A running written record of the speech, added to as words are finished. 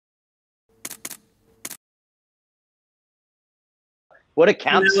What a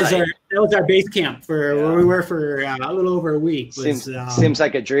campsite. That was our base camp for where we were for a little over a week. Seems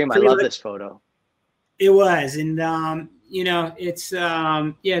like a dream. I love this photo. It was. And, you know, it's for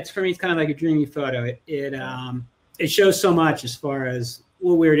me, it's kind of like a dreamy photo. It shows so much as far as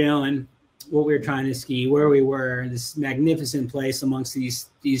what we were doing, what we were trying to ski, where we were, this magnificent place amongst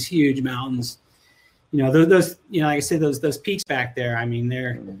these huge mountains. You know, those you know, like I said, those peaks back there, I mean,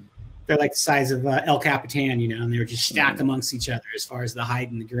 they're like the size of El Capitan, you know, and they were just stacked amongst each other as far as the height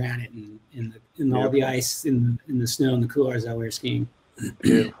and the granite and all the ice in the snow and the coolers that we were skiing.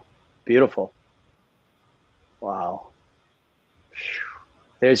 Beautiful. Wow.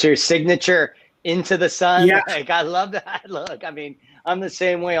 There's your signature into the sun. Yeah. Like, I love that look. I mean, I'm the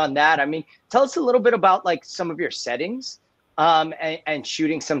same way on that. I mean, tell us a little bit about like some of your settings and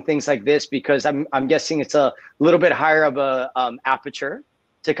shooting some things like this, because I'm guessing it's a little bit higher of a aperture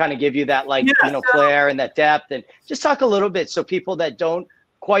to kind of give you that like, you know, flare and that depth. And just talk a little bit so people that don't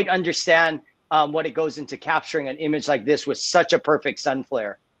quite understand what it goes into capturing an image like this with such a perfect sun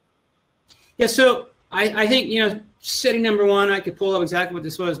flare. Yeah, so I think, you know, setting number one, I could pull up exactly what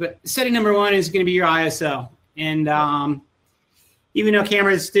this was, but setting number one is going to be your ISO. And even though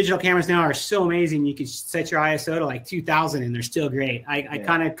digital cameras now are so amazing, you can set your ISO to like 2000 and they're still great. I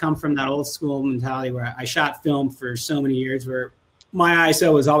kind of come from that old school mentality where I shot film for so many years where my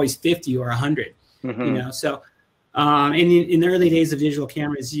ISO was always 50 or 100, you know? So in the early days of digital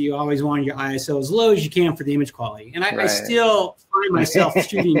cameras, you always wanted your ISO as low as you can for the image quality. And I still find myself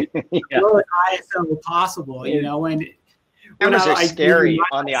shooting the lowest ISO possible, you know, when cameras are scary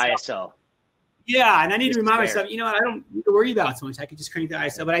on the ISO. Yeah, and I need to remind myself, you know what, I don't need to worry about so much. I could just crank the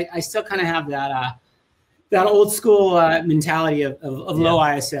ISO, but I still kind of have that old school mentality of low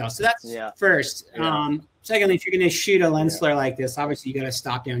ISO. So that's first. Secondly, if you're going to shoot a lens flare like this, obviously you got to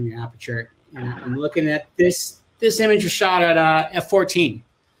stop down your aperture. And I'm looking at this image was shot at f14.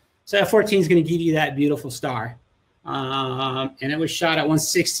 So f14 is going to give you that beautiful star. And it was shot at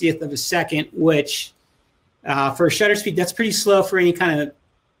 1/60th of a second, which for shutter speed, that's pretty slow for any kind of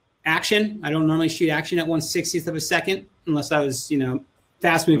action. I don't normally shoot action at 1/60th of a second unless I was, you know,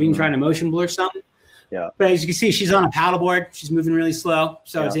 fast moving, trying to motion blur something. Yeah. But as you can see, she's on a paddleboard. She's moving really slow.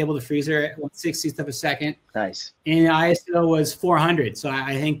 So I was able to freeze her at 1/60th of a second. Nice. And the ISO was 400. So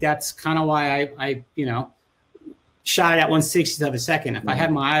I think that's kind of why I you know, shot it at 1/60th of a second. If I had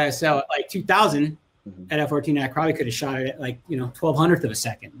my ISO at like 2000 at f14, I probably could have shot it at like, you know, 1200th of a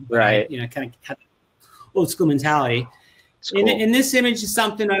second. But right. You know, kind of had old school mentality. Cool. And this image is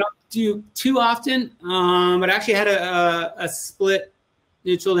something I don't do too often, but I actually had a split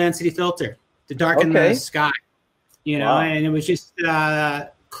neutral density filter to darken the sky, you know, and it was just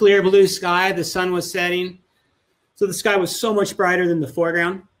clear blue sky. The sun was setting, so the sky was so much brighter than the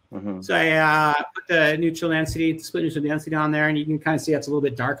foreground. So I put the neutral density, the split neutral density on there, and you can kind of see it's a little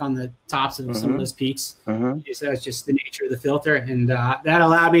bit dark on the tops of some of those peaks. So that's just the nature of the filter, and that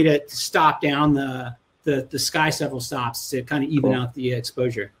allowed me to stop down the sky several stops to kind of even out the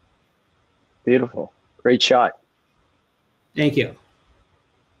exposure. Beautiful. Great shot. Thank you.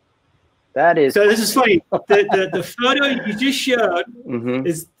 That is. So this is funny. The photo you just showed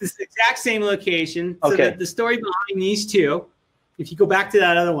is this exact same location. So the story behind these two, if you go back to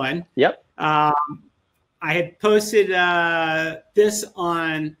that other one. Yep. I had posted this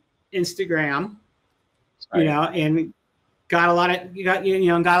on Instagram, you know, and got a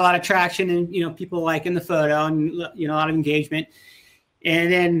lot of traction and, you know, people liking the photo and, you know, a lot of engagement.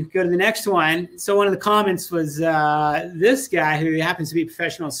 And then go to the next one. So one of the comments was this guy who happens to be a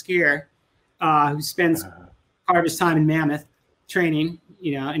professional skier who spends part of his time in Mammoth training,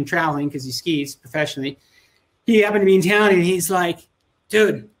 you know, and traveling because he skis professionally. He happened to be in town and he's like,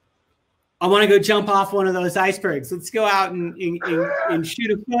 dude, I want to go jump off one of those icebergs. Let's go out and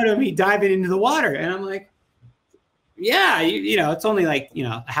shoot a photo of me diving into the water. And I'm like, yeah, you know, it's only like, you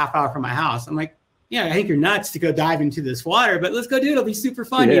know, a half hour from my house. I'm like, yeah, I think you're nuts to go dive into this water, but let's go do it. It'll be super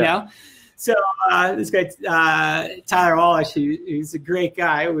fun, you know? So this guy, Tyler Wallish, who's a great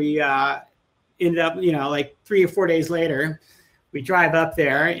guy. We ended up, you know, like 3 or 4 days later, we drive up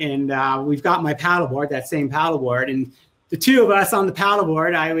there and we've got my paddleboard, that same paddleboard. And the two of us on the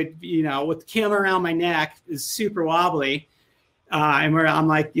paddleboard, I would, you know, with the camera around my neck, is super wobbly. And I'm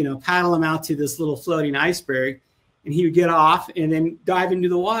like, you know, paddle him out to this little floating iceberg. And he would get off and then dive into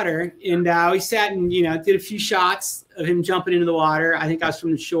the water. And we sat and, you know, did a few shots of him jumping into the water. I think I was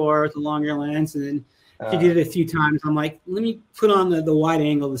from the shore with a longer lens. And then he did it a few times. I'm like, let me put on the wide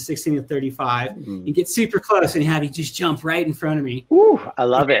angle, the 16-35, and get super close and have you just jump right in front of me. Ooh, I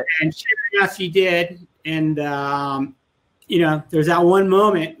love it. And sure enough, he did. And, you know, there's that one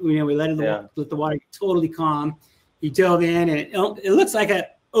moment, you know, we let the water get totally calm. he dove in, and it looks like a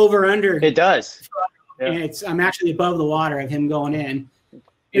over-under. It does. Yeah. And I'm actually above the water of him going in.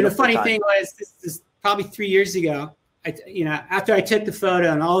 And the funny thing was, this is probably 3 years ago. After I took the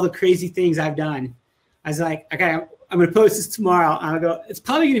photo and all the crazy things I've done, I was like, okay, I'm going to post this tomorrow. I'll go, it's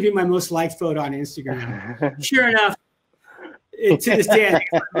probably going to be my most liked photo on Instagram. Sure enough, to this day, I think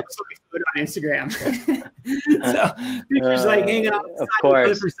it's my most liked photo on Instagram. So pictures like hanging out of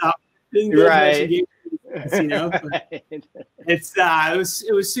course. Right. You know, right. It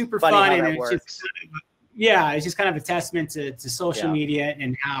was super fun, and it's just it's just kind of a testament to social media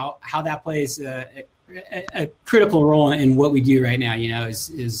and how that plays a critical role in what we do right now. You know,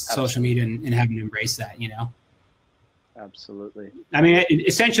 is social media and having to embrace that. You know, absolutely. I mean,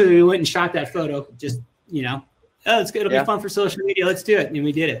 essentially, we went and shot that photo. Just it'll be fun for social media. Let's do it, and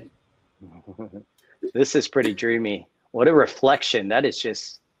we did it. This is pretty dreamy. What a reflection! That is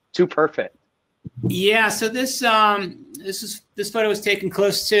just too perfect. Yeah, so this photo was taken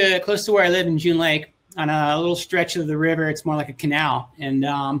close to where I live in June Lake on a little stretch of the river. It's more like a canal, and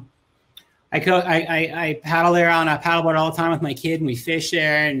I paddle there on a paddleboard all the time with my kid, and we fish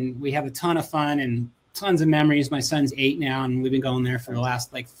there, and we have a ton of fun and tons of memories. My son's 8 now, and we've been going there for the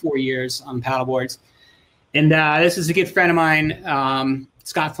last 4 years on paddleboards. And this is a good friend of mine.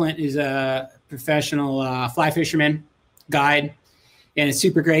 Scott Flint is a professional fly fisherman, guide, and a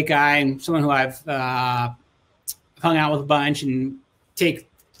super great guy, and someone who I've hung out with a bunch and take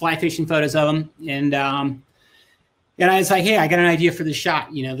fly fishing photos of him. And I was like, hey, I got an idea for the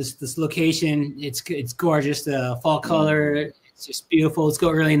shot. You know, this location, it's gorgeous. The fall color, it's just beautiful. Let's go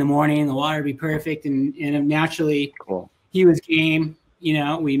early in the morning. The water would be perfect. And naturally, he was game. You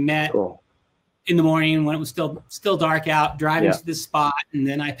know, we met in the morning when it was still dark out, driving to this spot. And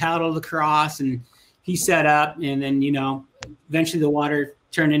then I paddled across, and he set up. And then, eventually the water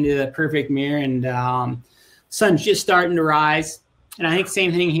turned into the perfect mirror, and sun's just starting to rise. And I think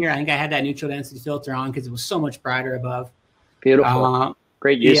same thing here. I think I had that neutral density filter on because it was so much brighter above. Beautiful.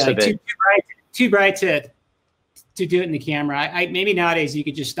 Great use of it. Too bright to do it in the camera. Maybe nowadays you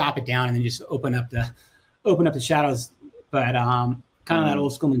could just stop it down and then just open up the shadows. But kind of that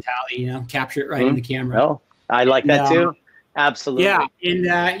old school mentality, capture it right in the camera. Oh, I like that too. Absolutely. Yeah. And,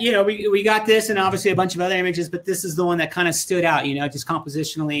 we got this and obviously a bunch of other images, but this is the one that kind of stood out, just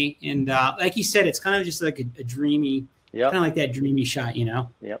compositionally. And like you said, it's kind of just like a dreamy, kind of like that dreamy shot,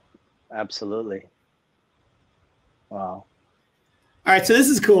 Yep. Absolutely. Wow. All right. So this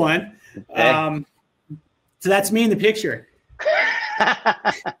is a cool one. Okay. So that's me in the picture.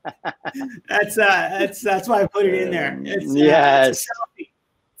 That's why I put it in there. It's a selfie.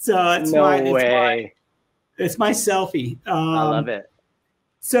 So it's my selfie. I love it.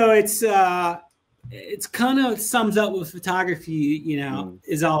 So it's kind of sums up what photography,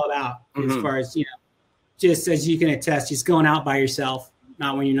 is all about as far as, just as you can attest, just going out by yourself,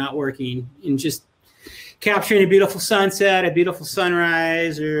 not when you're not working, and just capturing a beautiful sunset, a beautiful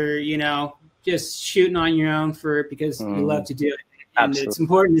sunrise, or, just shooting on your own because you love to do it. And Absolutely. it's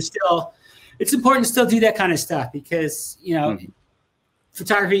important to still do that kind of stuff because,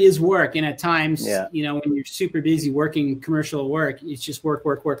 photography is work. And at times, when you're super busy working commercial work, it's just work.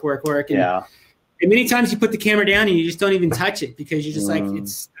 And, and many times you put the camera down and you just don't even touch it because you're just like,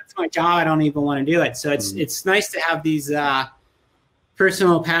 that's my job. I don't even want to do it. So it's nice to have these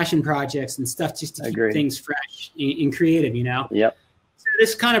personal passion projects and stuff just to keep things fresh and creative, Yep. So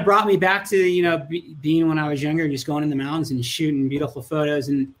this kind of brought me back to, being when I was younger, just going in the mountains and shooting beautiful photos.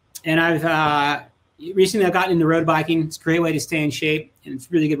 And I've recently I've gotten into road biking. It's a great way to stay in shape, and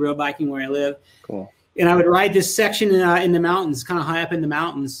it's really good road biking where I live. Cool. And I would ride this section in the mountains, kind of high up in the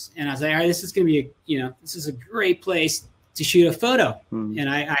mountains. And I was like, all right, this is going to be this is a great place to shoot a photo. And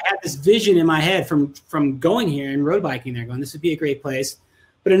I had this vision in my head from going here and road biking there, going, this would be a great place,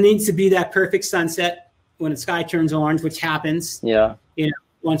 but it needs to be that perfect sunset when the sky turns orange, which happens,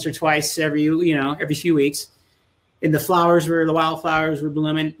 once or twice every few weeks. And the wildflowers were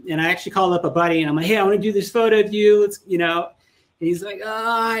blooming. And I actually called up a buddy and I'm like, hey, I want to do this photo of you. Let's, and he's like,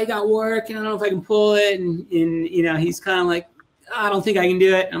 I got work and I don't know if I can pull it. And he's kind of like, I don't think I can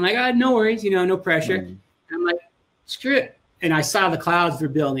do it. I'm like, no worries, no pressure. And I'm like, screw it. And I saw the clouds were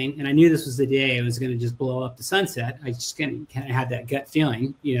building and I knew this was the day it was going to just blow up the sunset. I just kind of had that gut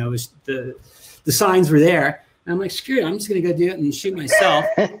feeling, it was the signs were there. And I'm like, screw it, I'm just going to go do it and shoot myself.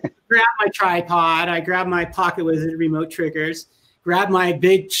 Grab my tripod. I grabbed my Pocket Wizard remote triggers, grabbed my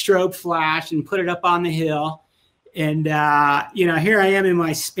big strobe flash and put it up on the hill. And, here I am in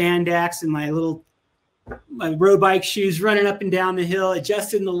my spandex and my road bike shoes running up and down the hill,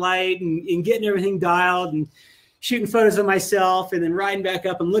 adjusting the light and getting everything dialed and shooting photos of myself and then riding back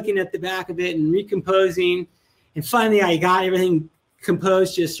up and looking at the back of it and recomposing. And finally I got everything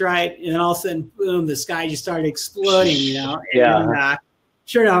composed just right. And then all of a sudden, boom, the sky just started exploding, you know? And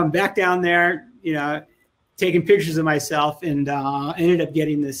sure enough, I'm back down there, you know, taking pictures of myself, and ended up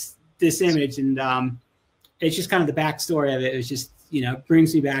getting this image. And it's just kind of the backstory of it. It was just, you know,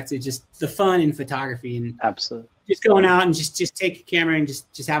 brings me back to just the fun in photography, and absolutely just going out and just take a camera and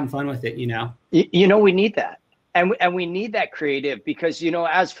just having fun with it, you know. You know, we need that. And we need that creative, because, you know,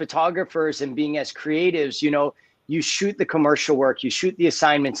 as photographers and being as creatives, you know, you shoot the commercial work, you shoot the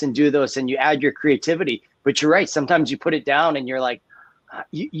assignments and do those, and you add your creativity. But you're right. Sometimes you put it down and you're like,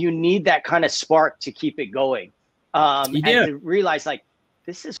 you need that kind of spark to keep it going. And to realize, like,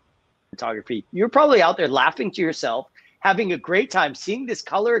 this is photography. You're probably out there laughing to yourself, having a great time, seeing this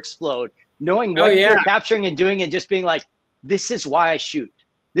color explode, knowing what you're capturing and doing, and just being like, this is why I shoot.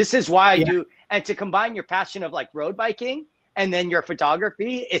 This is why I do. And to combine your passion of like road biking and then your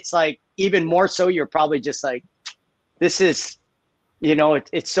photography, it's like even more so, you're probably just like, this is, you know,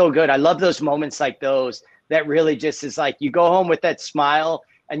 it's so good. I love those moments like those that really just is like, you go home with that smile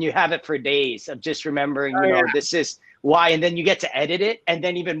and you have it for days of just remembering, you know, this is why. And then you get to edit it. And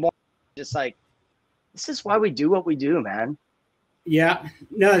then even more just like, this is why we do what we do, man. Yeah,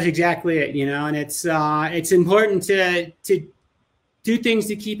 no, that's exactly it. You know, and it's important to do things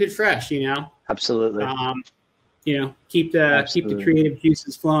to keep it fresh, you know. Absolutely. You know, keep the creative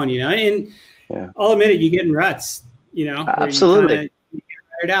juices flowing, you know. And I'll admit it, you get in ruts, you know. Absolutely. You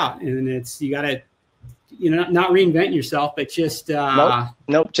get tired out, and it's, you gotta, you know, not reinvent yourself, but just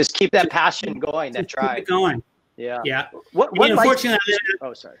nope, just keep that passion going, that drive. Keep it going. Yeah. What unfortunately, I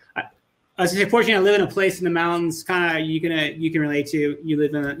was gonna say, fortunately, I live in a place in the mountains, kind of you can relate to. You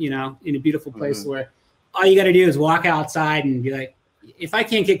live in a, you know, in a beautiful place where all you got to do is walk outside and be like, if I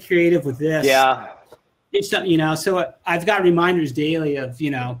can't get creative with this, it's something, you know. So I've got reminders daily of,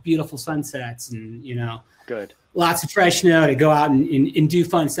 you know, beautiful sunsets and, you know, lots of fresh snow to go out and do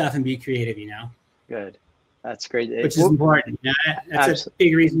fun stuff and be creative, you know. Good. That's great. Which is important. You know? That's a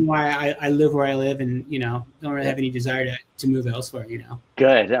big reason why I live where I live, and, you know, don't really have any desire to move elsewhere, you know.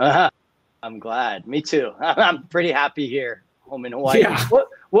 Good. I'm glad. Me too. I'm pretty happy here, home in Hawaii. Yeah.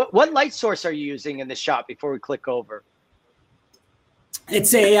 What light source are you using in the shop before we click over?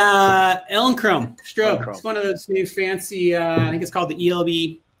 It's a Elinchrom strobe. It's one of those new fancy, I think it's called the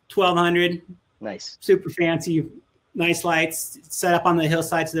ELB 1200. Nice. Super fancy, nice lights. It's set up on the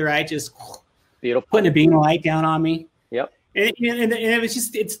hillside to the right, just beautiful. Putting a beam of light down on me. Yep. And it was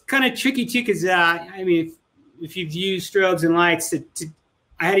just, it's kind of tricky too, because I mean, if you've used strobes and lights,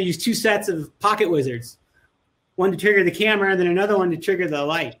 I had to use 2 sets of pocket wizards, one to trigger the camera and then another one to trigger the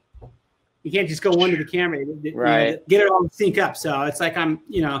light. You can't just go one to the camera, right? You know, get it all to sync up. So it's like I'm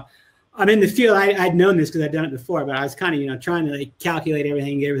in the field. I'd known this because I'd done it before, but I was kind of, you know, trying to like calculate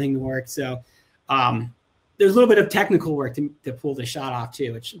everything, get everything to work. So there's a little bit of technical work to pull the shot off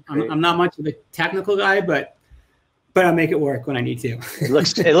too, which I'm not much of a technical guy, but I make it work when I need to. It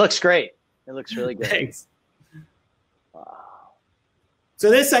looks great. It looks really good. Thanks.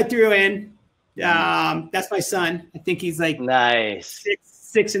 So this I threw in. That's my son. I think he's like nice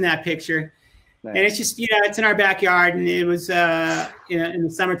six in that picture. Nice. And it's just, you know, it's in our backyard, and it was you know, in the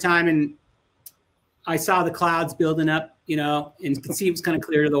summertime, and I saw the clouds building up, you know, and could see it was kind of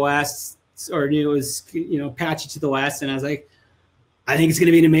clear to the west, or knew it was, you know, patchy to the west. And I was like, I think it's going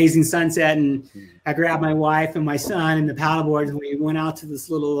to be an amazing sunset. And I grabbed my wife and my son and the paddleboards, and we went out to this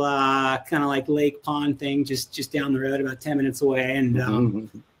little kind of like lake pond thing just down the road, about 10 minutes away. And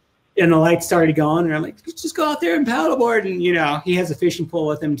and the lights started going, and I'm like, let's just go out there and paddleboard. And, you know, he has a fishing pole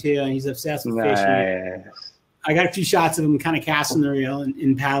with him too, and he's obsessed with fishing. I got a few shots of him kind of casting the reel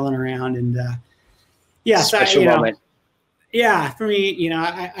and paddling around. And special moment. Yeah, for me, you know,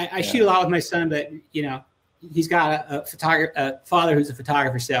 I shoot a lot with my son, but, you know, he's got a father who's a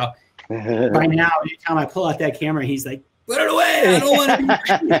photographer. So by now, anytime I pull out that camera, he's like, put it away. I don't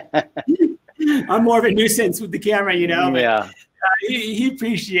want to be. I'm more of a nuisance with the camera, you know. But, he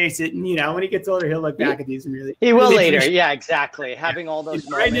appreciates it, and, you know, when he gets older, he'll look back at these and really. He will later. Yeah, exactly. Having all those.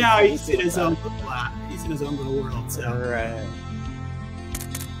 Right now, he's in his own. He's in his own little world. So. Right.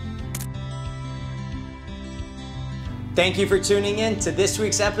 Thank you for tuning in to this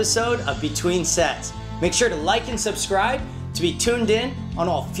week's episode of Between Sets. Make sure to like and subscribe to be tuned in on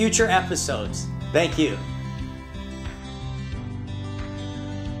all future episodes. Thank you.